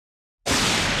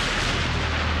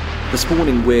This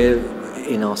morning we're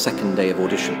in our second day of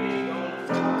audition,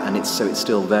 and it's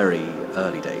still very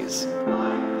early days.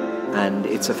 And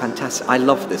it's a fantastic, I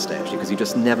love this day actually, because you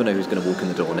just never know who's going to walk in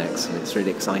the door next, and it's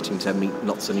really exciting to meet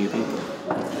lots of new people.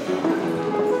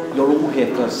 You're all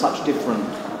here for such different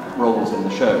roles in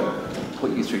the show,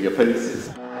 put you through your paces.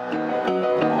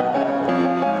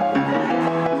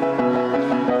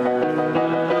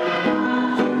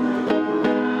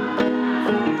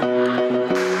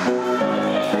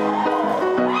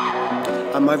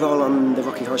 My role on the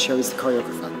Rocky Horror Show is the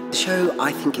choreographer. The show,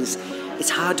 I think, it's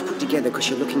hard to put together because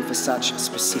you're looking for such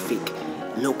specific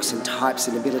looks and types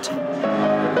and ability.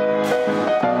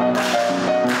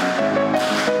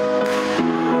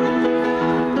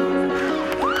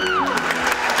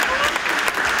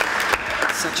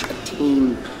 Such a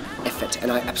team effort,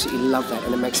 and I absolutely love that,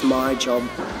 and it makes my job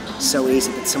so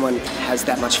easy that someone has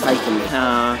that much faith in me.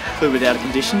 A little bit out of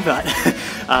condition, but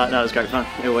no, it was great fun.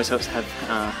 It always helps to have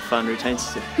fun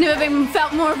routines. Never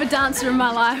felt more of a dancer in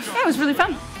my life. Yeah, it was really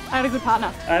fun. I had a good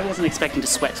partner. I wasn't expecting to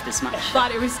sweat this much.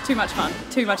 But it was too much fun.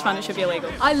 Too much fun, it should be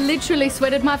illegal. I literally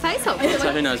sweated my face off.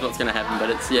 So who knows what's going to happen, but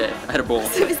it's, yeah, I had a ball.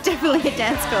 It was definitely a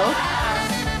dance school.